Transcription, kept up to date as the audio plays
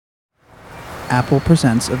Apple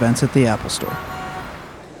Presents events at the Apple Store.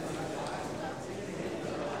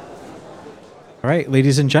 All right,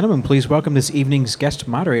 ladies and gentlemen, please welcome this evening's guest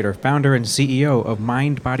moderator, founder and CEO of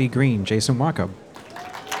Mind Body Green, Jason Wacko.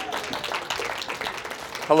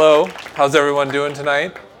 Hello, how's everyone doing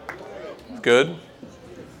tonight? Good?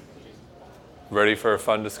 Ready for a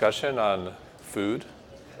fun discussion on food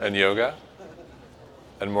and yoga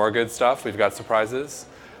and more good stuff? We've got surprises.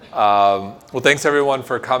 Well, thanks everyone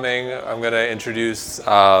for coming. I'm going to introduce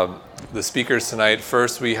the speakers tonight.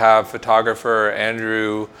 First, we have photographer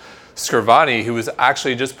Andrew Scrivani, who was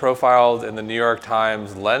actually just profiled in the New York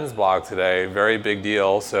Times Lens blog today. Very big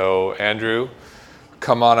deal. So Andrew,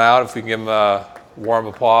 come on out. If we can give him a warm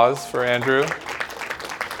applause for Andrew.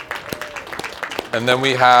 And then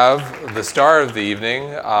we have the star of the evening,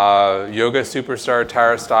 yoga superstar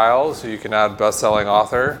Tara Stiles, who you can add best-selling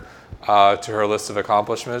author to her list of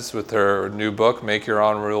accomplishments with her new book, Make Your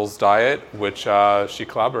Own Rules Diet, which she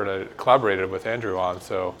collaborated with Andrew on.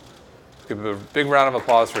 So give a big round of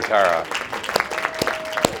applause for Tara.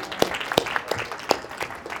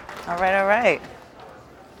 All right.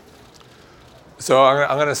 So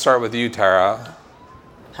I'm going to start with you, Tara.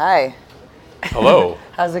 Hi. Hello.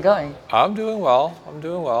 How's it going? I'm doing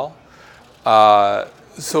well.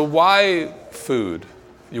 So why food?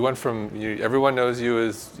 You went from, everyone knows you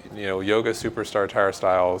as, yoga superstar Tara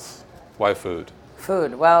Stiles. Why food?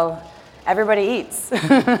 Food. Well, everybody eats.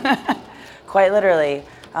 Quite literally.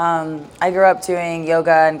 I grew up doing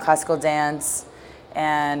yoga and classical dance,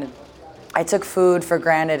 and I took food for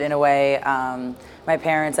granted in a way. My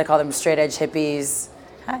parents, I call them straight edge hippies.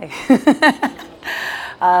 Hi.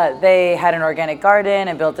 They had an organic garden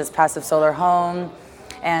and built this passive solar home.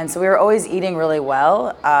 And so we were always eating really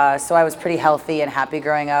well. So I was pretty healthy and happy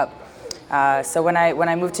growing up. So when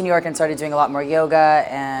I moved to New York and started doing a lot more yoga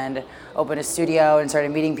and opened a studio and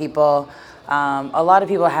started meeting people, a lot of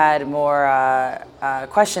people had more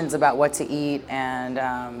questions about what to eat and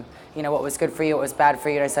what was good for you, what was bad for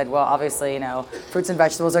you. And I said, well, obviously, fruits and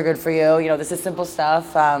vegetables are good for you. This is simple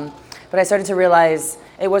stuff. But I started to realize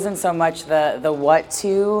it wasn't so much the what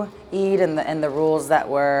to eat and the rules that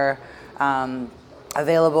were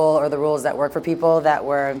available or the rules that work for people that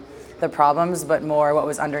were the problems, but more what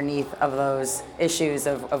was underneath of those issues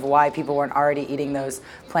of why people weren't already eating those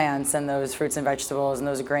plants and those fruits and vegetables and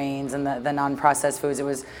those grains and the non-processed foods. It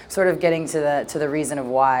was sort of getting to the reason of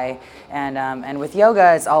why. And with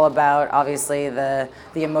yoga, it's all about obviously the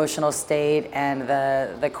emotional state and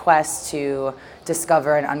the quest to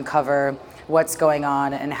discover and uncover what's going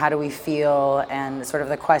on and how do we feel, and sort of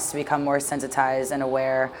the quest to become more sensitized and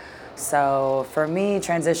aware. So for me,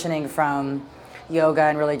 transitioning from yoga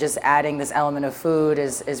and really just adding this element of food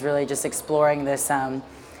is really just exploring this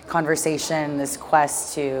conversation, this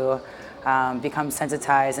quest to become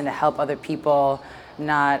sensitized and to help other people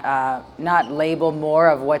not label more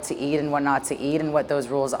of what to eat and what not to eat and what those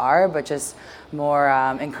rules are, but just more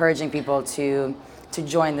encouraging people to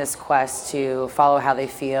join this quest to follow how they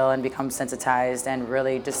feel and become sensitized and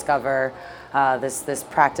really discover this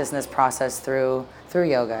practice and this process through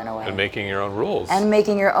yoga in a way. And making your own rules.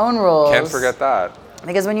 Can't forget that.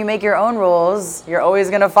 Because when you make your own rules, you're always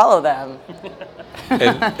going to follow them.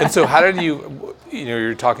 and so how did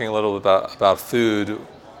you're talking a little bit about food.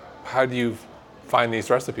 How do you find these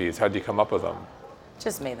recipes? How do you come up with them?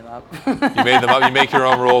 Just made them up. You made them up? You make your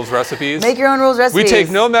own rules recipes? Make your own rules recipes. We take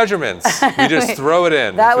no measurements. We just throw it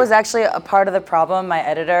in. That was actually a part of the problem. My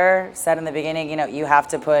editor said in the beginning, you have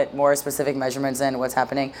to put more specific measurements in what's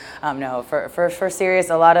happening. No, for serious,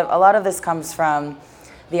 a lot of this comes from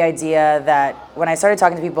the idea that when I started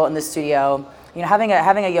talking to people in the studio, having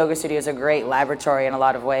a yoga studio is a great laboratory in a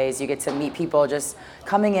lot of ways. You get to meet people just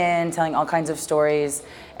coming in, telling all kinds of stories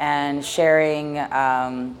and sharing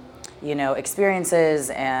experiences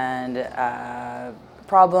and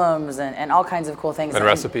problems and all kinds of cool things. And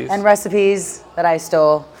recipes. And recipes that I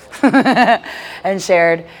stole and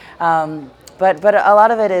shared. But a lot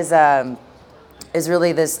of it is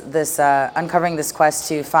really this uncovering this quest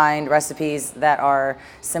to find recipes that are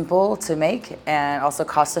simple to make and also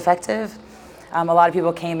cost effective. A lot of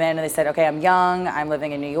people came in and they said, okay, I'm young, I'm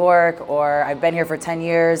living in New York, or I've been here for 10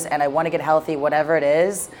 years and I want to get healthy, whatever it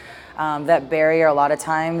is. That barrier a lot of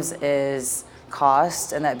times is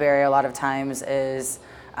cost, and that barrier a lot of times is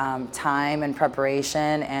time and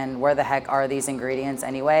preparation, and where the heck are these ingredients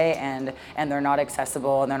anyway, and they're not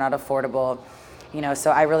accessible and they're not affordable. So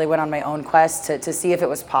I really went on my own quest to see if it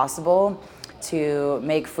was possible to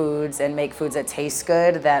make foods that taste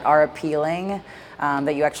good, that are appealing,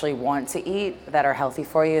 that you actually want to eat, that are healthy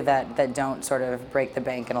for you, that don't sort of break the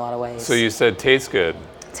bank in a lot of ways. So you said taste good.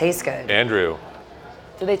 Taste good. Andrew,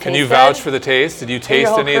 Do they taste Can you good? vouch for the taste? Did you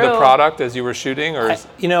taste whole any of the crew. product as you were shooting, or?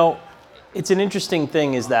 You know, it's an interesting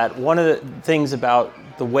thing is that one of the things about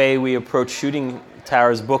the way we approach shooting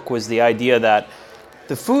Tara's book was the idea that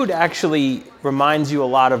the food actually reminds you a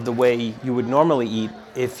lot of the way you would normally eat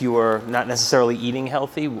if you were not necessarily eating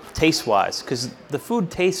healthy, taste-wise, because the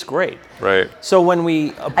food tastes great. Right. So when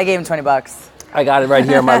I gave him $20. I got it right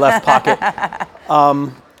here in my left pocket.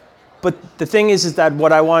 But the thing is that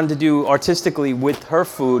what I wanted to do artistically with her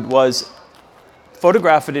food was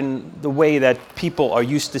photograph it in the way that people are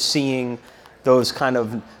used to seeing those kind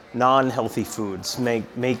of non-healthy foods,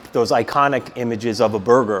 make those iconic images of a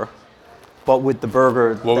burger, but with the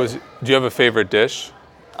burger. Do you have a favorite dish?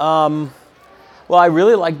 Well, I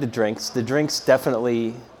really like the drinks. The drinks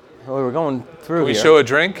definitely. Oh, we're going through Can we here. show a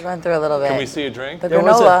drink? Going through a little bit. Can we see a drink? The There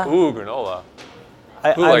was a- granola. Ooh, granola.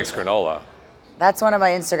 Who I likes granola? That's one of my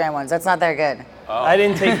Instagram ones. That's not that good. I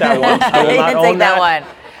didn't take that one. I will You not didn't own take that one.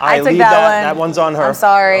 I took leave that one. That one's on her. I'm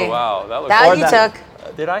sorry. Oh, wow. That looks That Or you that-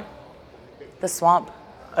 took. Did I? The swamp.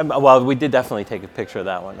 Well, we did definitely take a picture of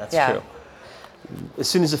that one. That's Yeah. true. As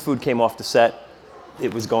soon as the food came off the set,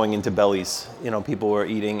 it was going into bellies. You know, people were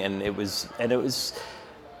eating, and it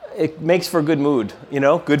makes for a good mood. You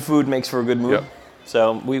know, good food makes for a good mood. Yep.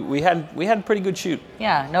 So we had a pretty good shoot.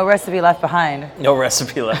 Yeah, no recipe left behind. No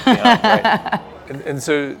recipe left behind. Right. And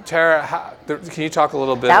so, Tara, can you talk a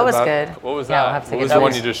little bit That was about good. what was Yeah, that? we'll have to What get was that the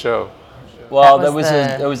one one. you just showed? Well, That was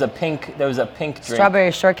there was a pink drink.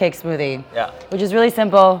 Strawberry shortcake smoothie. Yeah. Which is really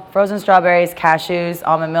simple. Frozen strawberries, cashews,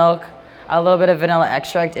 almond milk, a little bit of vanilla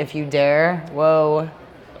extract if you dare. Whoa.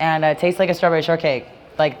 And it tastes like a strawberry shortcake,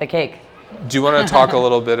 like the cake. Do you want to talk a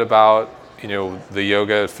little bit about, the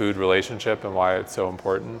yoga food relationship and why it's so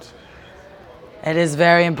important? It is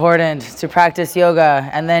very important to practice yoga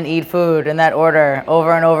and then eat food in that order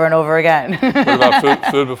over and over and over again. What about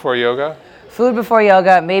food before yoga? Food before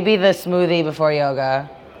yoga, maybe the smoothie before yoga,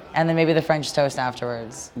 and then maybe the French toast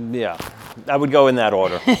afterwards. Yeah, I would go in that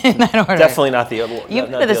order. In that order. Definitely not the other. You've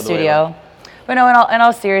not been to the other way around. studio. But no, in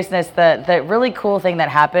all seriousness, the really cool thing that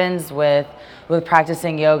happens with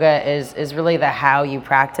practicing yoga is really the how you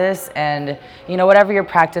practice, and whatever your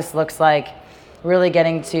practice looks like, really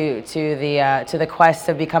getting to the quest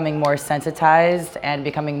of becoming more sensitized and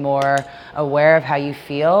becoming more aware of how you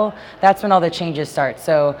feel. That's when all the changes start.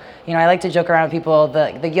 So I like to joke around with people.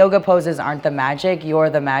 The yoga poses aren't the magic. You're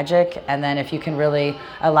the magic. And then if you can really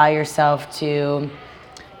allow yourself to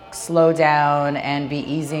slow down and be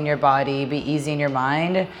easy in your body, be easy in your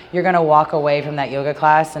mind, you're going to walk away from that yoga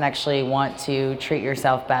class and actually want to treat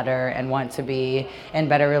yourself better and want to be in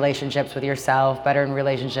better relationships with yourself, better in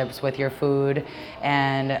relationships with your food,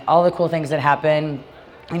 and all the cool things that happen.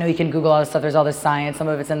 You can Google all this stuff. There's all this science. Some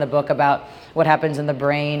of it's in the book about what happens in the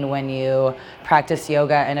brain when you practice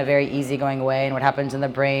yoga in a very easygoing way, and what happens in the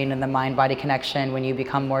brain and the mind-body connection when you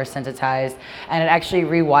become more sensitized. And it actually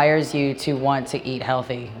rewires you to want to eat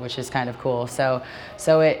healthy, which is kind of cool. So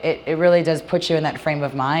it really does put you in that frame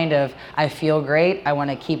of mind of, I feel great, I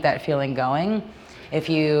want to keep that feeling going. If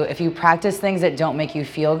you practice things that don't make you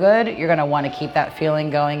feel good, you're going to want to keep that feeling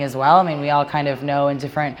going as well. I mean, we all kind of know in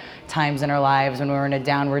different times in our lives when we're in a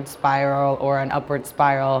downward spiral or an upward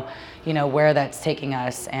spiral, where that's taking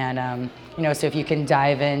us. And, so if you can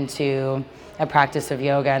dive into a practice of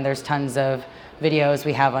yoga, and there's tons of videos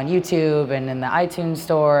we have on YouTube and in the iTunes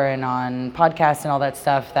store and on podcasts and all that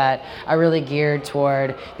stuff that are really geared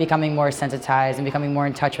toward becoming more sensitized and becoming more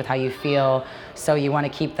in touch with how you feel. So you want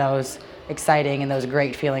to keep those exciting and those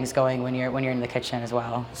great feelings going when you're in the kitchen as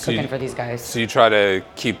well, cooking for these guys. So you try to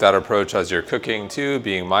keep that approach as you're cooking too,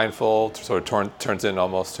 being mindful, sort of turns in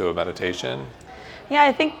almost to a meditation? Yeah,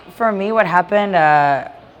 I think for me what happened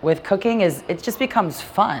with cooking is it just becomes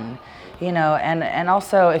fun. And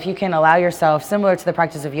also if you can allow yourself, similar to the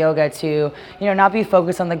practice of yoga, to, not be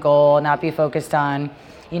focused on the goal, not be focused on,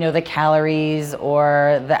 the calories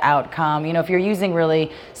or the outcome. If you're using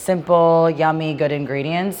really simple, yummy, good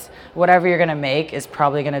ingredients, whatever you're gonna make is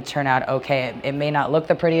probably gonna turn out okay. It may not look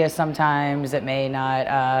the prettiest sometimes, it may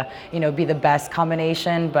not, be the best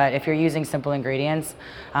combination, but if you're using simple ingredients,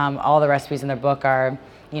 all the recipes in the book are,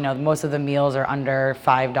 most of the meals are under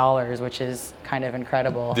 $5, which is kind of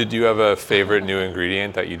incredible. Did you have a favorite new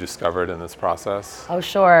ingredient that you discovered in this process? Oh,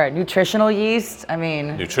 sure. Nutritional yeast. I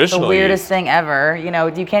mean, Nutritional the weirdest yeast. thing ever.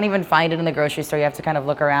 You can't even find it in the grocery store. You have to kind of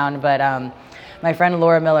look around. But my friend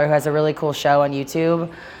Laura Miller, who has a really cool show on YouTube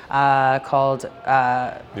called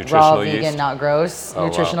Raw, Nutritional Vegan, Yeast? Not Gross, Oh,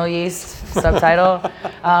 Nutritional wow. Yeast, subtitle.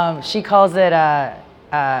 She calls it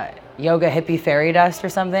yoga hippie fairy dust or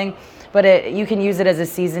something. But you can use it as a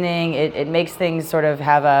seasoning. It makes things sort of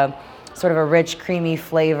have a rich, creamy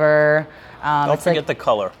flavor. Don't it's forget the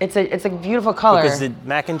color. It's a beautiful color. Because the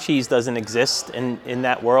mac and cheese doesn't exist in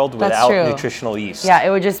that world That's without true. nutritional yeast. Yeah, it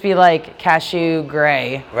would just be like cashew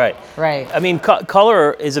gray. Right. Right. I mean,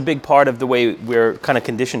 color is a big part of the way we're kind of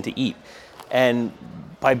conditioned to eat. And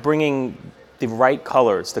by bringing the right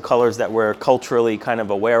colors, the colors that we're culturally kind of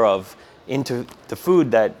aware of, into the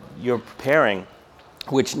food that you're preparing,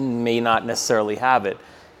 which may not necessarily have it,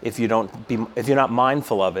 if you're not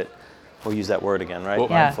mindful of it. We'll use that word again, right? Well,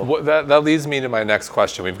 Yeah. Mindful. that leads me to my next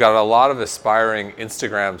question. We've got a lot of aspiring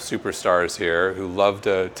Instagram superstars here who love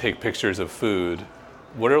to take pictures of food.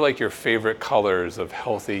 What are like your favorite colors of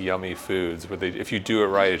healthy, yummy foods? Where if you do it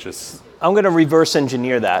right, it's just I'm going to reverse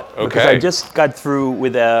engineer that. Because Okay. I just got through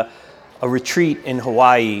with a retreat in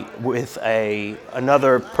Hawaii with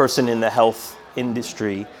another person in the health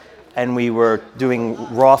industry, and we were doing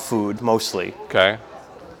raw food mostly. okay.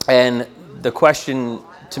 And the question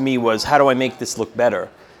to me was, how do I make this look better?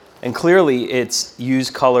 And clearly it's use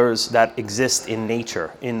colors that exist in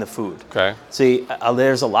nature, in the food. Okay. See,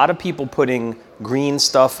 there's a lot of people putting green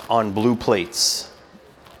stuff on blue plates.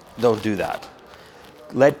 Don't do that.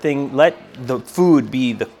 Let the food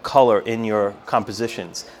be the color in your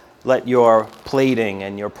compositions. Let your plating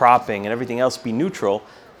and your propping and everything else be neutral,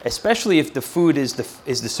 especially if the food is the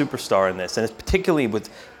superstar in this. And it's particularly with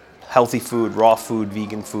healthy food, raw food,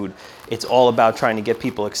 vegan food. It's all about trying to get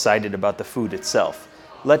people excited about the food itself.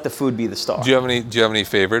 Let the food be the star. Do you have any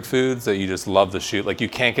favorite foods that you just love to shoot? Like you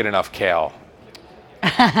can't get enough kale.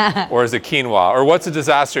 Or is it quinoa? Or what's a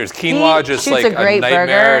disaster? Is quinoa He just shoots like a great nightmare?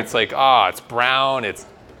 burger. It's like, it's brown. It's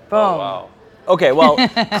Boom. oh, wow. Okay, well,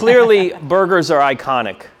 clearly burgers are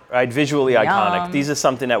iconic, right? Visually iconic. Yum. These are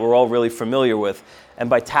something that we're all really familiar with. And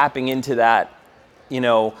by tapping into that,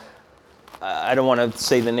 I don't want to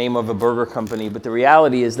say the name of a burger company, but the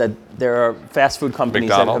reality is that there are fast food companies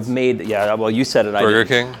McDonald's? that have made, you said it. Burger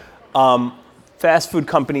King? Fast food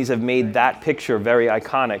companies have made that picture very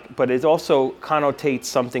iconic, but it also connotates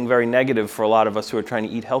something very negative for a lot of us who are trying to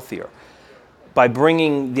eat healthier. By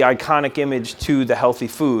bringing the iconic image to the healthy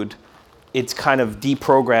food, it's kind of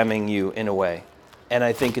deprogramming you in a way. And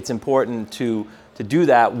I think it's important to do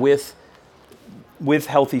that with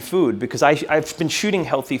healthy food, because I've been shooting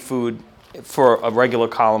healthy food for a regular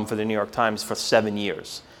column for the New York Times for 7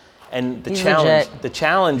 years. And He's legit. the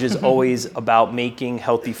challenge is always about making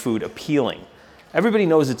healthy food appealing. Everybody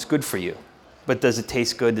knows it's good for you, but does it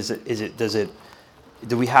taste good?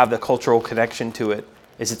 Do we have the cultural connection to it?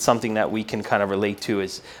 Is it something that we can kind of relate to?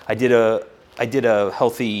 I did a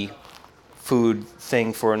healthy food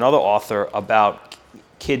thing for another author about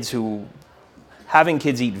having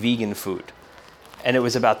kids eat vegan food. And it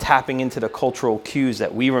was about tapping into the cultural cues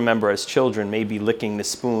that we remember as children, maybe licking the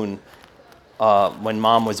spoon when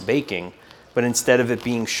mom was baking. But instead of it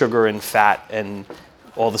being sugar and fat and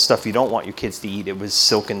all the stuff you don't want your kids to eat, it was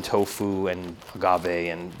silken tofu and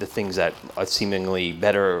agave and the things that are seemingly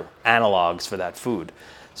better analogs for that food.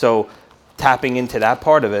 So tapping into that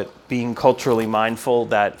part of it, being culturally mindful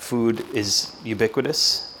that food is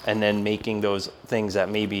ubiquitous, and then making those things that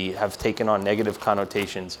maybe have taken on negative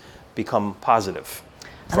connotations become positive.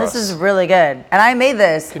 And this is really good. And I made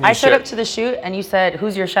this. Can you I showed share- up to the shoot and you said,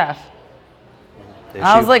 "Who's your chef?" There And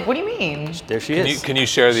I she- was like, "What do you mean?" there she Can is. you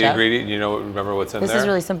share the Chef? ingredient? Remember what's in This there? is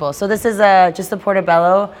really simple. So this is just a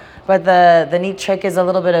portobello, but the neat trick is a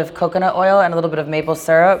little bit of coconut oil and a little bit of maple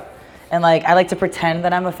syrup. And like I like to pretend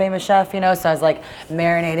that I'm a famous chef, so I was like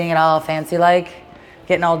marinating it all fancy like,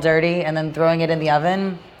 getting all dirty, and then throwing it in the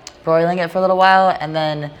oven, broiling it for a little while, and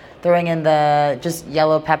then throwing in the just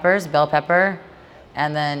yellow peppers, bell pepper,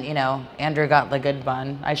 and then Andrew got the good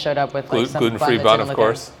bun. I showed up with like some gluten-free that bun, didn't of look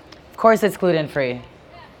course. good. Of course, it's gluten free.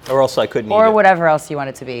 Or else I couldn't eat Or it. whatever else you want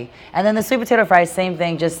it to be. And then the sweet potato fries, same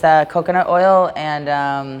thing, just coconut oil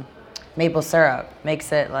and maple syrup.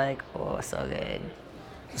 Makes it like, oh, so good.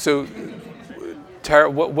 So, Tara,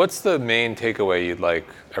 what's the main takeaway you'd like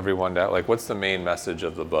everyone to like? What's the main message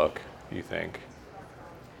of the book, you think?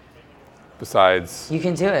 Besides You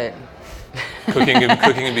can do it. cooking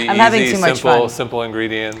can be I'm having easy, too much simple, fun. simple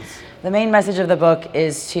ingredients. The main message of the book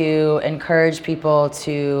is to encourage people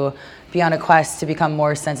to be on a quest to become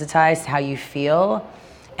more sensitized to how you feel,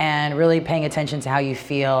 and really paying attention to how you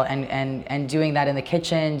feel, and doing that in the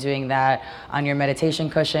kitchen, doing that on your meditation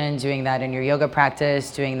cushion, doing that in your yoga practice,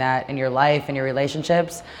 doing that in your life, in your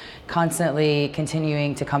relationships, constantly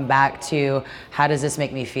continuing to come back to, how does this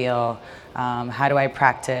make me feel? How do I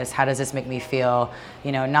practice? How does this make me feel?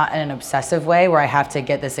 Not in an obsessive way where I have to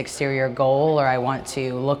get this exterior goal, or I want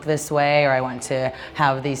to look this way, or I want to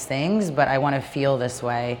have these things, but I want to feel this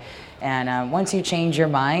way. And once you change your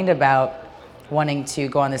mind about wanting to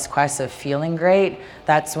go on this quest of feeling great,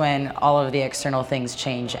 that's when all of the external things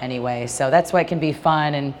change anyway. So that's why it can be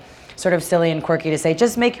fun and sort of silly and quirky to say,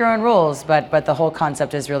 just make your own rules. But the whole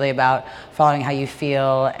concept is really about following how you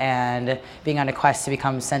feel and being on a quest to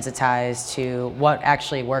become sensitized to what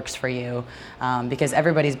actually works for you. Because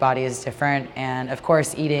everybody's body is different. And of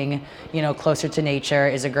course, eating, closer to nature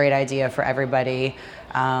is a great idea for everybody.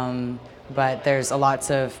 But there's lots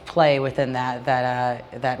of play within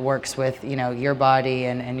that works with your body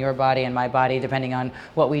and your body and my body, depending on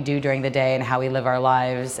what we do during the day and how we live our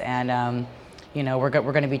lives. And we're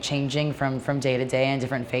going to be changing from day to day in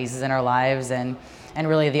different phases in our lives, and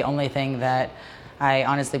really the only thing that I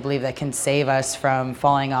honestly believe that can save us from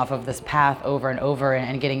falling off of this path over and over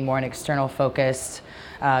and getting more an external focused,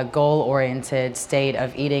 goal-oriented state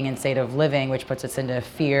of eating and state of living, which puts us into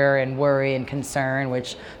fear and worry and concern,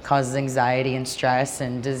 which causes anxiety and stress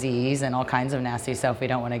and disease and all kinds of nasty stuff we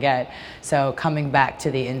don't want to get. So coming back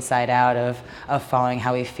to the inside out of following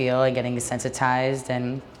how we feel and getting desensitized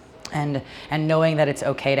and knowing that it's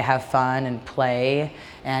okay to have fun and play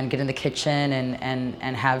and get in the kitchen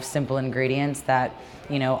and have simple ingredients that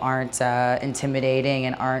aren't intimidating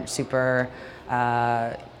and aren't super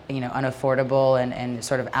unaffordable and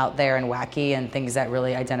sort of out there and wacky, and things that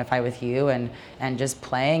really identify with you, and just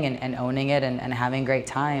playing and owning it and having a great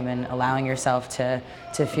time and allowing yourself to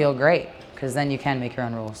feel great, because then you can make your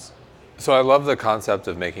own rules. So I love the concept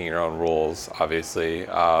of making your own rules, obviously,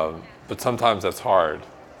 but sometimes that's hard.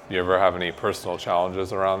 You ever have any personal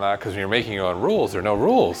challenges around that? Because when you're making your own rules, there are no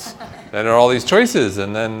rules. Then there are all these choices,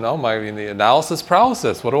 and then the analysis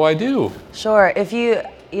paralysis. What do I do? Sure. If you're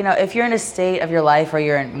in a state of your life where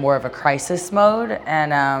you're in more of a crisis mode,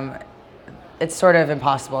 and it's sort of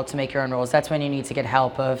impossible to make your own rules, that's when you need to get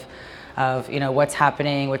help of what's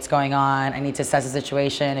happening, what's going on. I need to assess the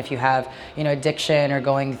situation. If you have addiction or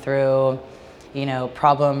going through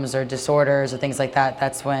problems or disorders or things like that,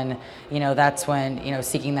 that's when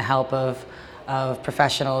seeking the help of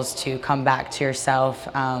professionals to come back to yourself.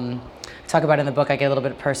 I talk about it in the book. I get a little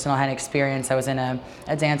bit personal. I had an experience. I was in a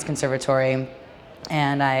dance conservatory,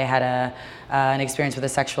 and I had an experience with a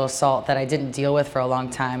sexual assault that I didn't deal with for a long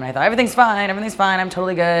time. And I thought, everything's fine, I'm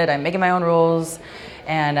totally good, I'm making my own rules.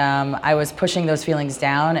 And I was pushing those feelings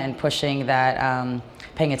down and pushing that,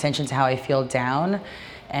 paying attention to how I feel down,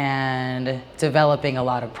 and developing a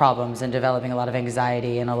lot of problems and developing a lot of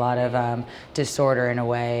anxiety and a lot of disorder in a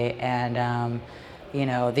way. And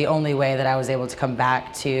the only way that I was able to come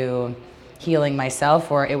back to healing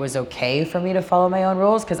myself, or it was okay for me to follow my own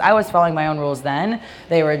rules, because I was following my own rules then.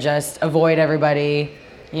 They were just avoid everybody,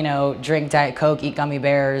 drink Diet Coke, eat gummy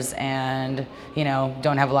bears, and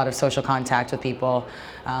don't have a lot of social contact with people.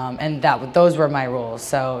 And those were my rules.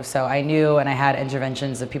 So I knew, and I had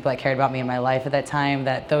interventions of people that cared about me in my life at that time,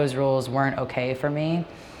 that those rules weren't okay for me.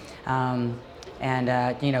 Coming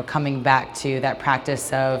back to that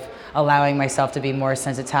practice of allowing myself to be more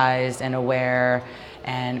sensitized and aware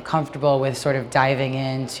and comfortable with sort of diving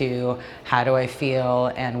into how do I feel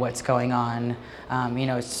and what's going on.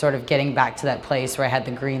 Sort of getting back to that place where I had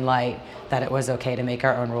the green light that it was okay to make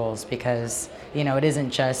our own rules, because it isn't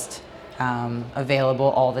just available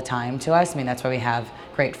all the time to us. I mean, that's why we have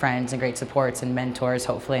great friends and great supports and mentors,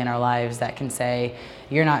 hopefully, in our lives that can say,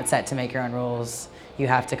 you're not set to make your own rules. You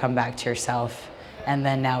have to come back to yourself, and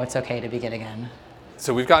then now it's okay to begin again.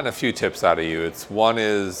 So we've gotten a few tips out of you. One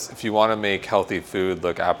is, if you want to make healthy food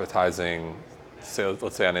look appetizing, so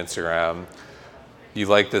let's say on Instagram, you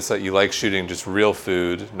like shooting just real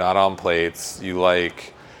food, not on plates. You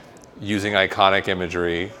like using iconic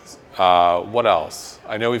imagery. What else?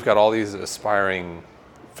 I know we've got all these aspiring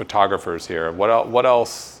photographers here. What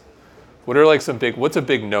else? What are what's a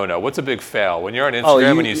big no-no? What's a big fail? When you're on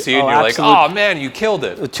Instagram and you see it and you're like, oh man, you killed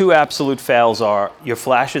it. The two absolute fails are your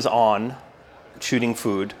flash is on, shooting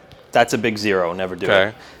food. That's a big zero, never do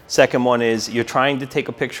it. Second one is you're trying to take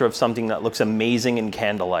a picture of something that looks amazing in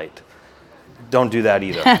candlelight. Don't do that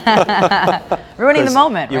either. Ruining the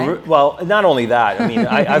moment, right? Well, not only that. I mean,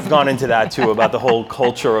 I've gone into that too, about the whole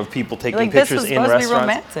culture of people taking pictures in restaurants. This was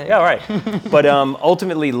supposed to be romantic. Yeah, right. But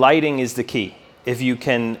ultimately, lighting is the key. If you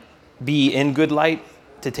can be in good light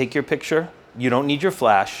to take your picture, you don't need your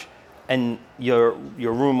flash, and your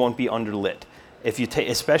room won't be underlit.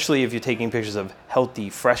 Especially if you're taking pictures of healthy,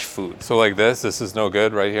 fresh food. So like this is no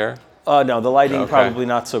good right here? No, the lighting probably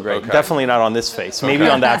not so great. Okay. Definitely not on this face. Maybe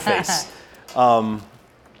on that face.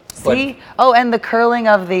 See? Oh, and the curling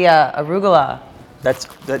of the arugula.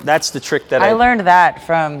 That's the trick that I learned that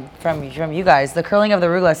from you guys. The curling of the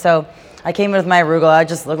arugula. So I came in with my arugula. It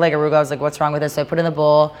just looked like arugula. I was like, what's wrong with this? So I put it in the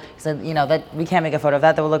bowl. He said, that we can't make a photo of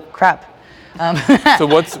that. That would look crap.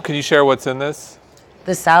 So can you share what's in this?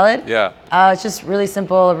 The salad? Yeah. It's just really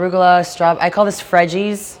simple arugula, I call this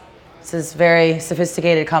Freggies. It's this very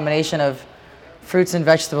sophisticated combination of fruits and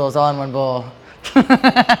vegetables all in one bowl.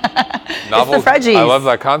 Novel. It's the Freggies. I love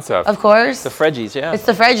that concept. Of course. The Freggies, yeah. It's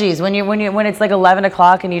the Freggies. When it's like 11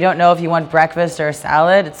 o'clock and you don't know if you want breakfast or a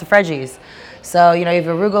salad, it's the Freggies. So, you have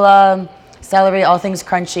arugula, celery, all things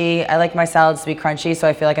crunchy. I like my salads to be crunchy, so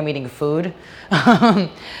I feel like I'm eating food.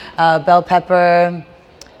 Bell pepper.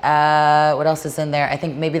 What else is in there? I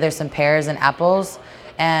think maybe there's some pears and apples.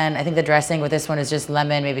 And I think the dressing with this one is just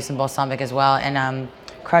lemon, maybe some balsamic as well, and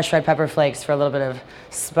crushed red pepper flakes for a little bit of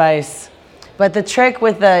spice. But the trick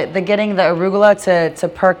with the getting the arugula to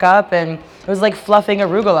perk up, and it was like fluffing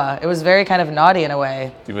arugula. It was very kind of naughty in a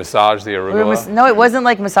way. You massage the arugula? No, it wasn't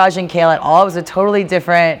like massaging kale at all. It was a totally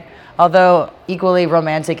different, although equally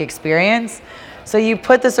romantic experience. So you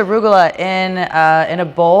put this arugula in a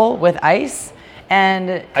bowl with ice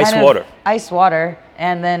and ice water,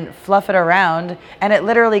 and then fluff it around, and it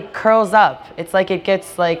literally curls up. It's like it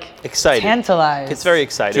gets like excited, tantalized. It's very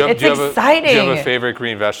exciting. It's exciting. Do you have a favorite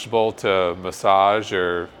green vegetable to massage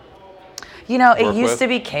or? It used to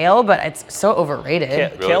be kale, but it's so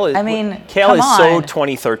overrated. Kale is, kale is so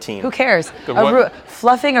 2013. Who cares?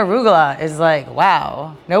 Fluffing arugula is like,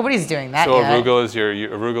 wow, nobody's doing that yet. So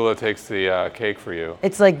arugula takes the cake for you.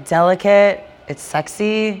 It's like delicate, it's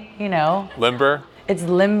sexy, Limber? It's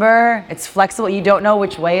limber, it's flexible. You don't know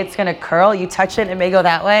which way it's gonna curl. You touch it, it may go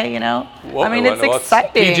that way, it's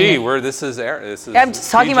exciting. PG, this is I'm just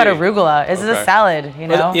talking about arugula. This is a salad, The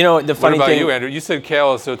funny what about thing, you, Andrew? You said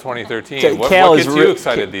kale is so 2013. Kale What gets you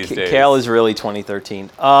excited these days? Kale is really 2013.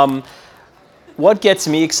 What gets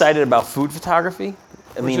me excited about food photography?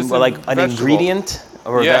 Like an ingredient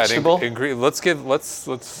or a vegetable? Let's get hear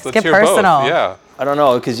personal. Both. Yeah. I don't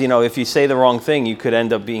know, because if you say the wrong thing, you could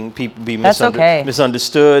end up being okay.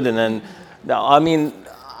 misunderstood, and then,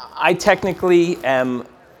 I technically am.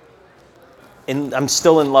 I'm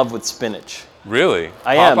still in love with spinach. Really?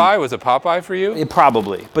 I am. Popeye? Was it Popeye for you?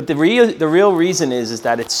 Probably, but the real reason is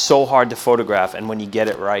that it's so hard to photograph, and when you get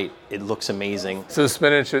it right, it looks amazing. So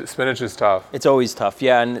spinach is tough. It's always tough,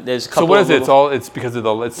 yeah. And there's a couple. So what is it? It's because of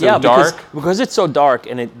it's so dark. Because it's so dark,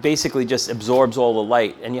 and it basically just absorbs all the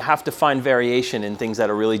light, and you have to find variation in things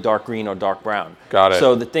that are really dark green or dark brown. Got it.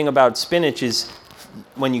 So the thing about spinach is,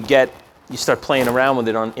 when you start playing around with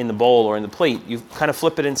it in the bowl or in the plate, you kind of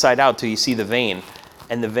flip it inside out till you see the vein.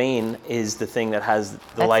 And the vein is the thing that has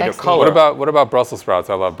the lighter color. What about Brussels sprouts?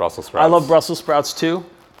 I love Brussels sprouts. I love Brussels sprouts too.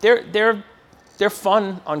 They're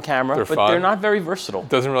fun on camera, they're not very versatile.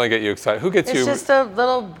 Doesn't really get you excited. Who gets you? It's just a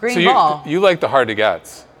little green ball. You like the hard to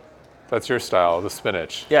gets. That's your style, the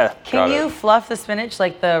spinach. Yeah. Can you fluff the spinach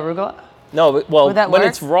like the arugula? No, Would that when work?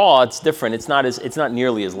 it's raw, it's different. It's not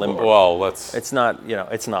nearly as limber. Well, It's not.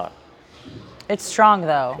 It's not. It's strong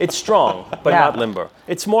though. It's strong, but not limber.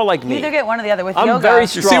 It's more like me. You either get one or the other. With I'm yoga, very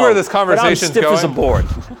strong. You see where this conversation's but I'm stiff as a going?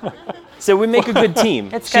 board. So we make a good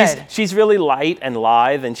team. It's good. She's really light and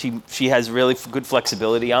lithe, and she has really good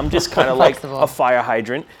flexibility. I'm just kind of like a fire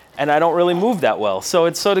hydrant, and I don't really move that well. So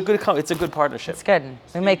it's a good partnership. It's good.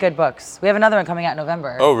 We make good books. We have another one coming out in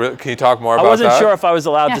November. Oh, really? Can you talk more about that? I wasn't sure if I was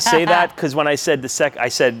allowed to say that, because when I said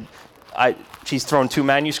she's thrown 2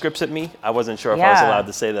 manuscripts at me. I wasn't sure if I was allowed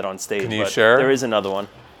to say that on stage. Can you share? There is another one.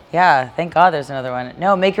 Yeah, thank God there's another one.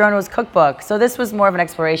 No, Make Your Own Rose cookbook. So this was more of an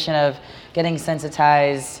exploration of getting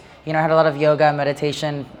sensitized. I had a lot of yoga,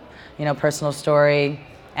 meditation, personal story.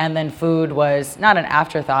 And then food was not an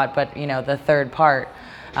afterthought, but, the third part.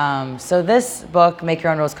 So this book, Make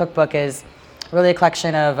Your Own Rose cookbook, is really a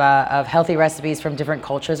collection of healthy recipes from different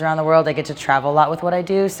cultures around the world. I get to travel a lot with what I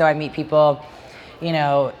do. So I meet people,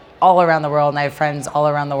 all around the world, and I have friends all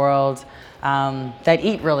around the world that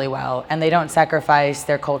eat really well, and they don't sacrifice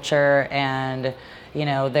their culture and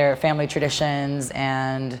their family traditions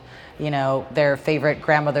and their favorite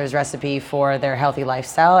grandmother's recipe for their healthy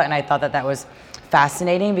lifestyle. And I thought that was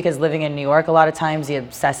fascinating, because living in New York, a lot of times the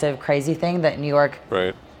obsessive crazy thing that New York,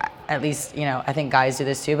 right, at least I think guys do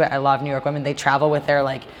this too, but I love New York women. They travel with their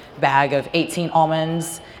bag of 18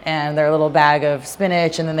 almonds and their little bag of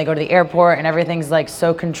spinach, and then they go to the airport and everything's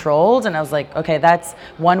so controlled. And I was like, okay, that's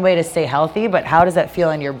one way to stay healthy, but how does that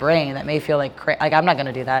feel in your brain? That may feel like I'm not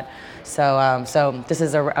gonna do that. So this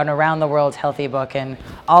is an around the world healthy book, and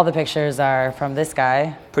all the pictures are from this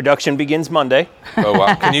guy. Production begins Monday. Oh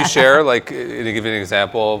wow! Can you share, to give an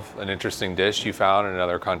example of an interesting dish you found in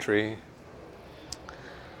another country?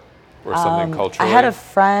 Or something culturally? I had a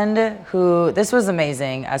friend this was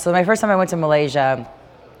amazing. So my first time I went to Malaysia,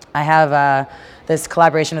 I have this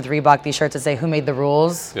collaboration with Reebok, these shirts that say "Who made the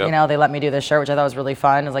rules?" Yep. You know, they let me do this shirt, which I thought was really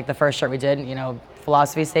fun. It was like the first shirt we did, you know,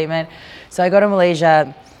 philosophy statement. So I go to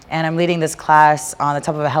Malaysia, and I'm leading this class on the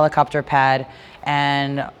top of a helicopter pad,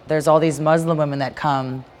 and there's all these Muslim women that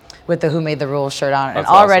come with the "Who Made the Rules" shirt on, and That's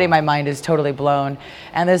already awesome. my mind is totally blown.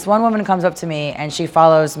 And this one woman comes up to me, and she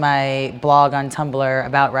follows my blog on Tumblr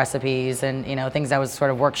about recipes and, you know, things I was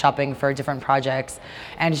sort of workshopping for different projects.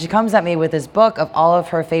 And she comes at me with this book of all of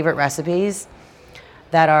her favorite recipes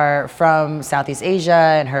that are from Southeast Asia,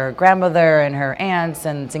 and her grandmother and her aunts,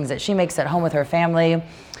 and things that she makes at home with her family.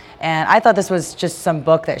 And I thought this was just some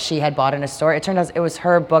book that she had bought in a store. It turned out it was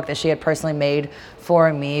her book that she had personally made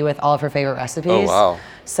for me with all of her favorite recipes. Oh, wow.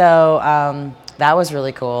 So that was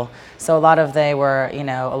really cool. So a lot of they were, you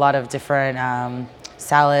know, a lot of different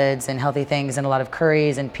salads and healthy things, and a lot of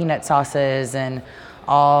curries and peanut sauces, and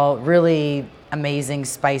all really amazing,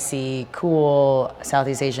 spicy, cool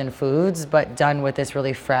Southeast Asian foods, but done with this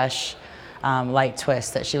really fresh, light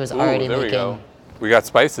twist that she was already there making. we go. We got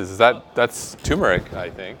spices. That's turmeric, I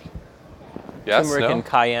think. Yes, Turmeric no? and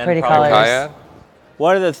cayenne. Pretty probably. colors. Cayenne?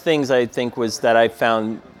 One of the things I think was that I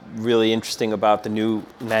found really interesting about the new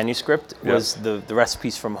manuscript was the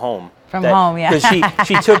recipes from home. From home, yeah. Because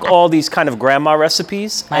she took all these kind of grandma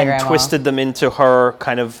recipes My and grandma. twisted them into her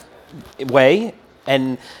kind of way,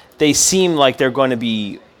 and they seem like they're going to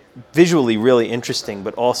be visually really interesting,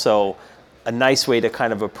 but also a nice way to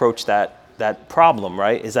kind of approach that problem,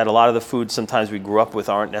 right? Is that a lot of the foods sometimes we grew up with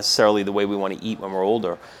aren't necessarily the way we want to eat when we're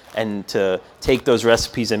older, and to take those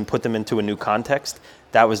recipes and put them into a new context.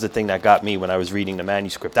 That was the thing that got me when I was reading the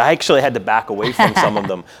manuscript. I actually had to back away from some of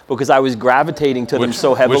them because I was gravitating to them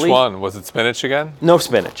so heavily. Which one? Was it spinach again? No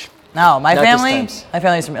spinach. No, Not this my times.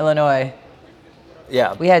 family's from Illinois.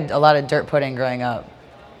 Yeah. We had a lot of dirt pudding growing up.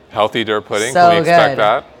 Healthy dirt pudding? So Can we expect good.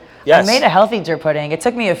 that? Yes. I made a healthy dirt pudding. It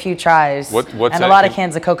took me a few tries What's and in a lot it? of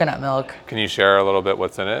cans of coconut milk. Can you share a little bit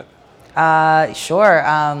what's in it? Sure.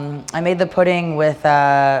 I made the pudding with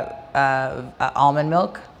almond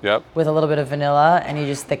milk Yep. with a little bit of vanilla, and you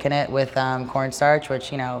just thicken it with cornstarch,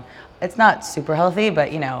 which, you know, it's not super healthy,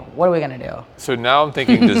 but, you know, what are we going to do? So now I'm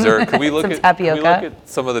thinking dessert. Can we look Some at Can we tapioca. look at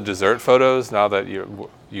some of the dessert photos now that you have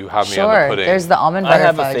me on the Sure. pudding? There's the almond I butter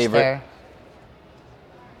have a fudge favorite. there.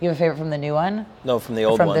 You have a favorite from the new one? No, from the Or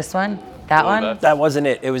old from one. this one? That one? that's- That wasn't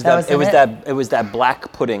it. It was That that. It was wasn't that. It was that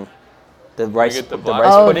black pudding. The rice. get the The black-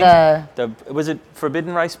 rice Oh, pudding. the Was it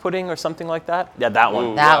forbidden rice pudding or something like that? Yeah, that one.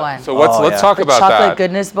 Ooh, That yeah. one. So let's Oh, yeah. talk the about chocolate that.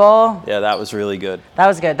 goodness bowl. Yeah, that was really good. That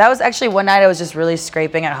was good. That was actually one night I was just really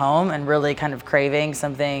scraping at home and really kind of craving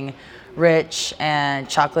something rich and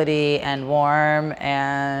chocolatey and warm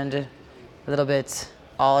and a little bit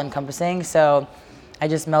all encompassing. So I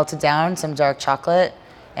just melted down some dark chocolate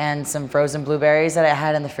and some frozen blueberries that I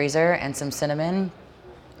had in the freezer and some cinnamon.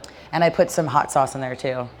 And I put some hot sauce in there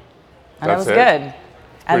too. And that That's was it? good.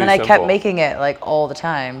 And then I Pretty kept simple. making it like all the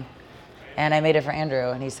time. And I made it for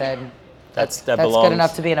Andrew, and he said, That that's belongs, good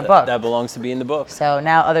enough to be in a that- book. That belongs to be in the book. So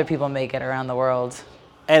now other people make it around the world.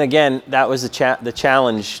 And again, that was the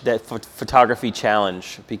challenge, that photography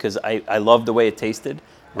challenge, because I loved the way it tasted,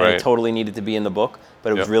 and Right. it totally needed to be in the book,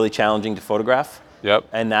 but it was Yep. really challenging to photograph. Yep.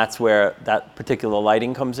 And that's where that particular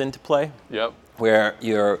lighting comes into play, Yep. where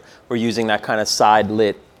we're using that kind of side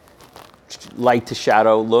lit, light to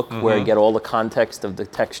shadow look, where you get all the context of the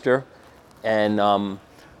texture, and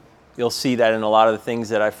you'll see that in a lot of the things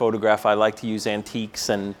that I photograph. I like to use antiques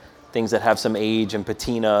and things that have some age and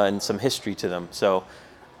patina and some history to them. So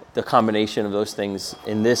the combination of those things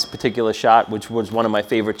in this particular shot, which was one of my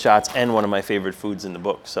favorite shots and one of my favorite foods in the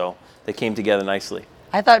book, so they came together nicely.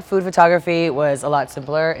 I thought food photography was a lot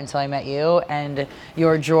simpler until I met you, and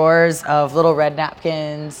your drawers of little red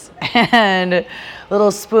napkins and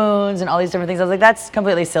little spoons and all these different things. I was like, that's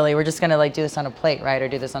completely silly. We're just gonna like do this on a plate, right? Or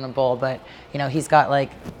do this on a bowl. But you know, he's got like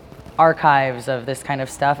archives of this kind of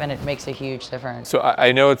stuff, and it makes a huge difference. So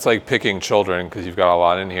I know it's like picking children because you've got a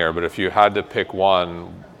lot in here, but if you had to pick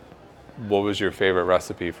one, what was your favorite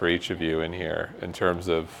recipe for each of you in here in terms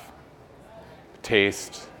of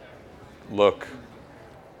taste, look,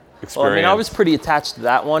 experience? Well, I mean, I was pretty attached to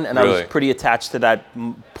that one, and I Really? was pretty attached to that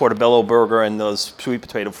portobello burger and those sweet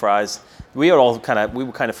potato fries. We were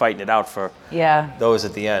kind of fighting it out for Yeah, those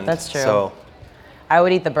at the end. That's true. So I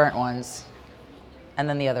would eat the burnt ones, and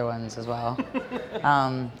then the other ones as well.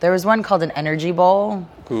 There was one called an energy bowl.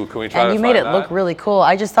 Ooh, can we try And to you made find it look that? really cool.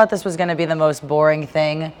 I just thought this was going to be the most boring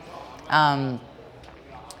thing.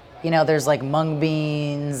 You know, there's like mung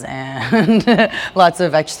beans and lots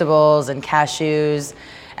of vegetables and cashews.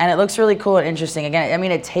 and it looks really cool and interesting. Again, I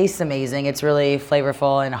mean, it tastes amazing. It's really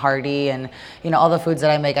flavorful and hearty, and all the foods that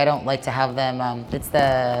I make, I don't like to have them. It's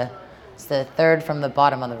the third from the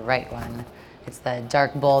bottom on the right one. It's the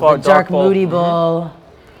dark bowl, the dark moody bowl.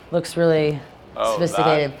 Looks really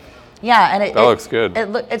sophisticated. Yeah, and that looks good.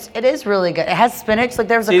 It is really good. It has spinach. Like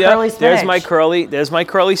there's a curly spinach. There's my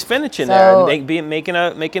curly spinach in there, making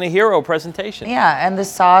a hero presentation. Yeah, and the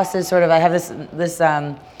sauce is sort of. I have this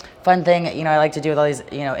fun thing. I like to do with all these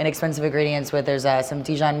inexpensive ingredients. There's some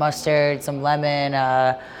Dijon mustard, some lemon,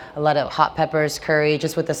 a lot of hot peppers, curry,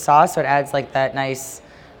 just with the sauce, so it adds like that nice,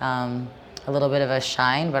 a little bit of a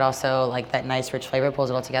shine, but also like that nice rich flavor, pulls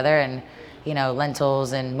it all together, and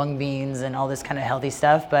lentils and mung beans and all this kind of healthy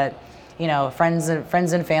stuff. But friends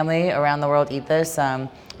and family around the world eat this. We're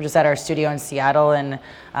just at our studio in Seattle, and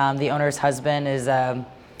the owner's husband is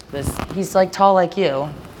he's like tall like you.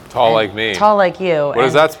 Tall like me. Tall like you. What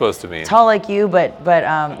is that supposed to mean? Tall like you, but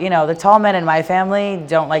the tall men in my family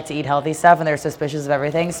don't like to eat healthy stuff, and they're suspicious of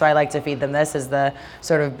everything. So I like to feed them this as the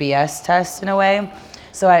sort of BS test in a way.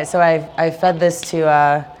 So I fed this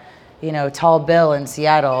to Tall Bill in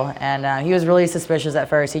Seattle, and he was really suspicious at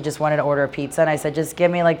first. He just wanted to order a pizza, and I said, just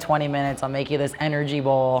give me like 20 minutes. I'll make you this energy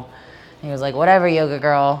bowl. And he was like, whatever, yoga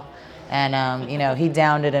girl. And he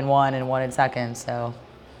downed it in one and wanted seconds. So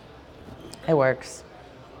it works.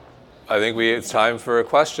 I think it's time for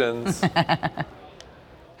questions.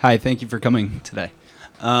 Hi, thank you for coming today.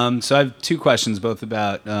 So I have two questions, both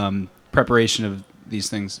about preparation of these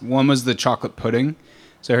things. One was the chocolate pudding.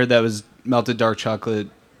 So I heard that was melted dark chocolate,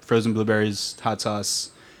 frozen blueberries, hot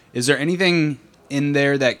sauce. Is there anything in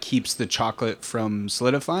there that keeps the chocolate from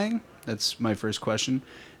solidifying? That's my first question.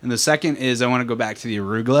 And the second is I want to go back to the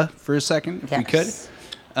arugula for a second, if we could.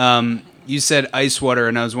 You said ice water,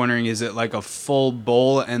 and I was wondering, is it like a full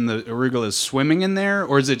bowl and the arugula is swimming in there,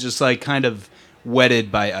 or is it just like kind of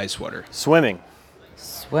wetted by ice water? Swimming.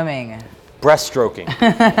 Breaststroking.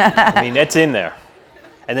 I mean, that's in there.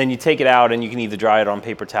 And then you take it out, and you can either dry it on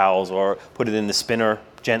paper towels or put it in the spinner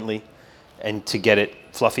gently and to get it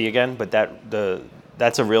fluffy again. But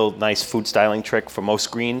that's a real nice food styling trick for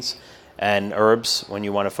most greens and herbs when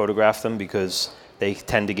you want to photograph them, because they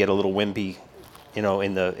tend to get a little wimpy,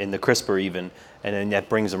 in the crisper even, and then that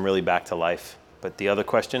brings them really back to life. But the other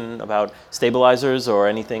question about stabilizers or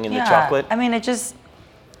anything in the chocolate? I mean,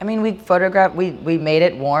 we made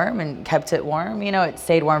it warm and kept it warm. It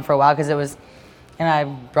stayed warm for a while because it was, and I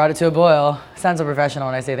brought it to a boil. Sounds so professional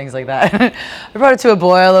when I say things like that. I brought it to a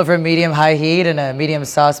boil over medium-high heat in a medium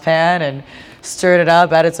saucepan and stirred it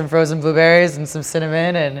up, added some frozen blueberries and some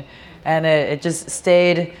cinnamon, and it just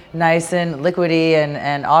stayed nice and liquidy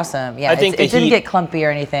and awesome. Yeah, it didn't get clumpy or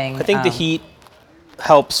anything. I think the heat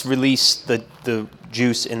helps release the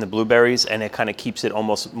juice in the blueberries, and it kind of keeps it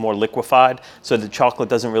almost more liquefied, so the chocolate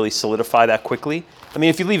doesn't really solidify that quickly. I mean,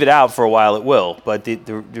 if you leave it out for a while, it will, but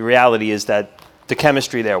the reality is that the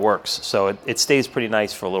chemistry there works, so it stays pretty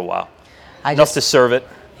nice for a little while. Enough to serve it.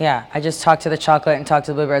 Yeah, I just talked to the chocolate and talked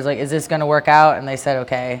to the blueberries, like, is this going to work out? And they said,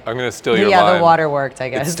 okay. I'm going to steal your line. Yeah, the water worked, I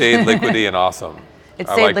guess. It stayed liquidy and awesome. It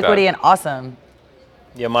stayed liquidy and awesome.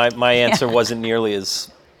 Yeah, my answer wasn't nearly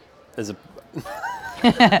as a...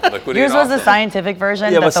 liquidy. Yours was the scientific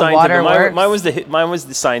version, that the water works? Mine was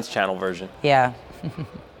the Science Channel version. Yeah.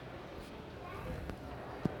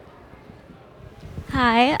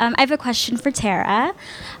 Hi, I have a question for Tara.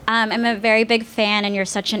 I'm a very big fan, and you're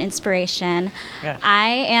such an inspiration. Yeah. I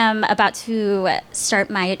am about to start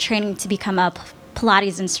my training to become a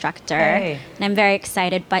Pilates instructor, and I'm very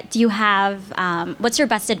excited. But do you have, what's your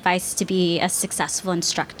best advice to be a successful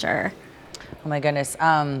instructor? Oh my goodness.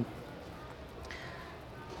 I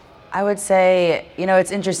would say,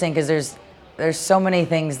 it's interesting because there's so many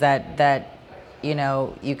things that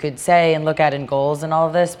you could say and look at in goals and all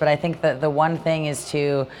of this, but I think that the one thing is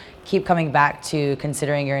to keep coming back to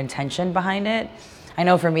considering your intention behind it. I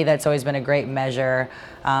know for me that's always been a great measure.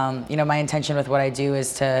 My intention with what I do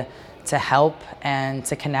is to help and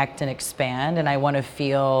to connect and expand, and I want to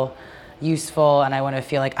feel useful, and I want to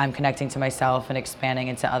feel like I'm connecting to myself and expanding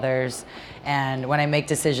into others. And when I make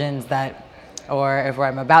decisions or if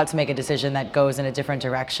I'm about to make a decision that goes in a different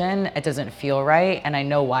direction, it doesn't feel right, and I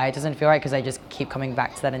know why it doesn't feel right because I just keep coming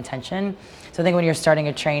back to that intention. So I think when you're starting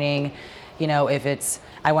a training, if it's,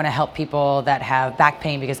 I want to help people that have back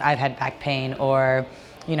pain because I've had back pain, or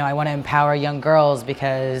I want to empower young girls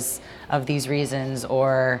because of these reasons,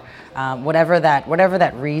 or whatever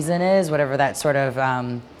that reason is, whatever that sort of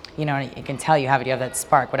you can tell you have that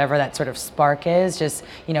spark, whatever that sort of spark is, just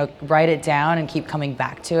write it down and keep coming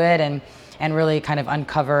back to it, and really kind of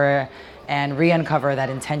uncover and re-uncover that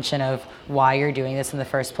intention of why you're doing this in the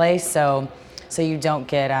first place. So so you don't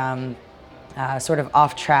get sort of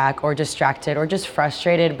off track or distracted or just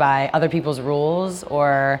frustrated by other people's rules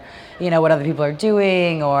or, what other people are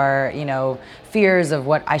doing or, fears of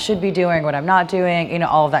what I should be doing, what I'm not doing,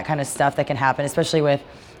 all of that kind of stuff that can happen, especially with,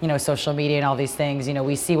 social media and all these things.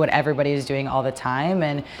 We see what everybody is doing all the time,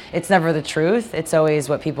 and it's never the truth. It's always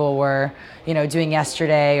what people were, doing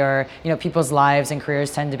yesterday, or, people's lives and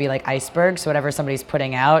careers tend to be like icebergs. So whatever somebody's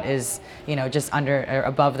putting out is, just under or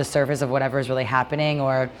above the surface of whatever is really happening,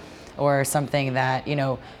 or something that,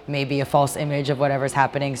 may be a false image of whatever's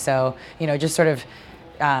happening. So, just sort of,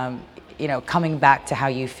 coming back to how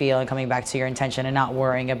you feel and coming back to your intention and not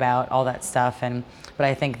worrying about all that stuff. But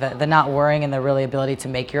I think the not worrying and the really ability to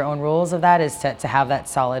make your own rules of that is to have that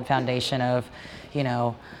solid foundation of,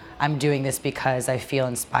 I'm doing this because I feel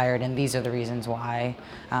inspired and these are the reasons why.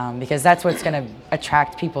 Because that's what's going to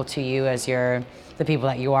attract people to you as the people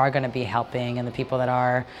that you are going to be helping, and the people that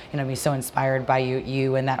are, be so inspired by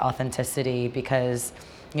you and that authenticity, because,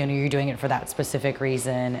 you're doing it for that specific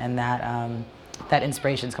reason, and that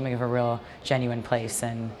inspiration is coming from a real genuine place.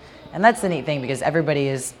 And that's the neat thing, because everybody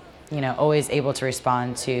is, always able to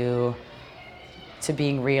respond to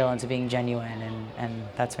being real and to being genuine, and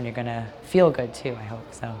that's when you're going to feel good too, I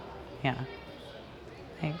hope. So, yeah.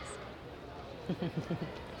 Thanks.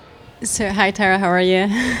 So, hi Tara, how are you?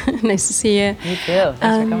 Nice to see you. You too. Thanks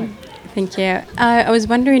for coming. Thank you. I was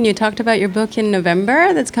wondering, you talked about your book in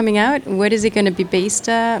November that's coming out. What is it going to be based?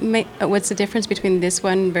 What's the difference between this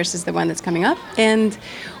one versus the one that's coming up? And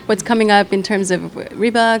what's coming up in terms of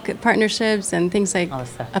Reebok partnerships and things like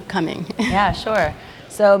upcoming? Yeah, sure.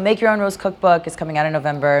 So Make Your Own Rules cookbook is coming out in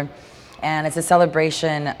November, and it's a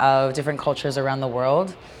celebration of different cultures around the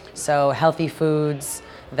world. So healthy foods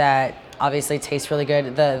that obviously taste really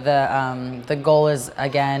good. The goal is,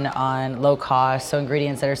 again, on low cost, so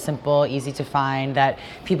ingredients that are simple, easy to find, that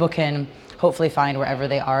people can hopefully find wherever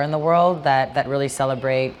they are in the world, that really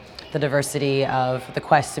celebrate the diversity of the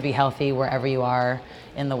quest to be healthy wherever you are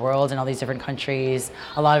in the world, in all these different countries.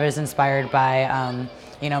 A lot of it is inspired by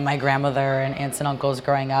my grandmother and aunts and uncles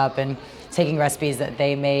growing up, and taking recipes that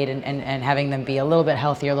they made and having them be a little bit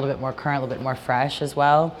healthier, a little bit more current, a little bit more fresh as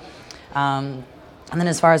well. And then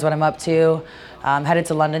as far as what I'm up to, I'm headed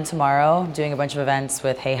to London tomorrow, doing a bunch of events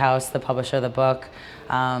with Hay House, the publisher of the book.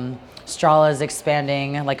 Strala is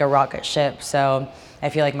expanding like a rocket ship, so I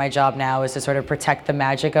feel like my job now is to sort of protect the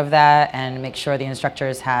magic of that and make sure the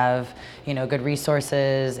instructors have, good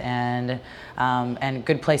resources and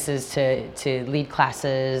good places to lead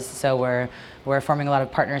classes. So we're forming a lot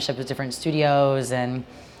of partnerships with different studios, and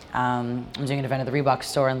I'm doing an event at the Reebok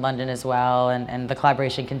store in London as well, and the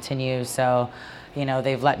collaboration continues. So,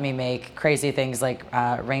 they've let me make crazy things like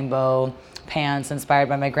rainbow pants inspired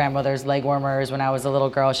by my grandmother's leg warmers. When I was a little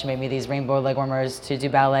girl, she made me these rainbow leg warmers to do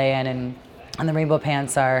ballet in, and the rainbow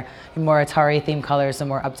pants are more Atari themed colors, so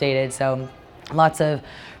more updated. So lots of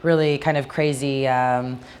really kind of crazy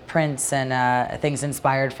prints and things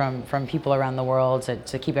inspired from people around the world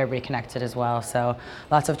to keep everybody connected as well. So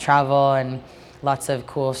lots of travel and lots of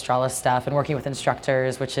cool Strala stuff, and working with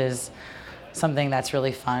instructors, which is something that's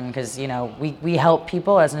really fun, because we help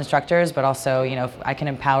people as instructors, but also if I can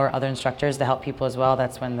empower other instructors to help people as well,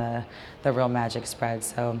 that's when the real magic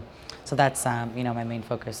spreads. So that's my main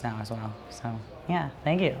focus now as well. So yeah,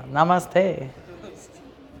 thank you. Namaste.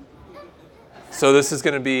 So this is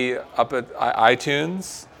going to be up at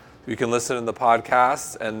iTunes. You can listen to the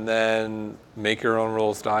podcast and then Make Your Own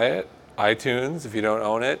Rules diet. iTunes, if you don't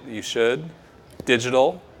own it, you should.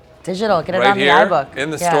 Digital, get it right on the here iBook.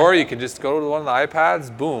 in the store. You can just go to one of the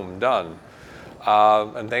iPads, boom, done.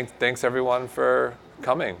 And thanks everyone for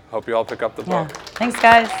coming. Hope you all pick up the book. Thanks,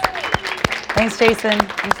 guys. Thanks, Jason.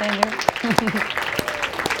 Thanks, Andrew.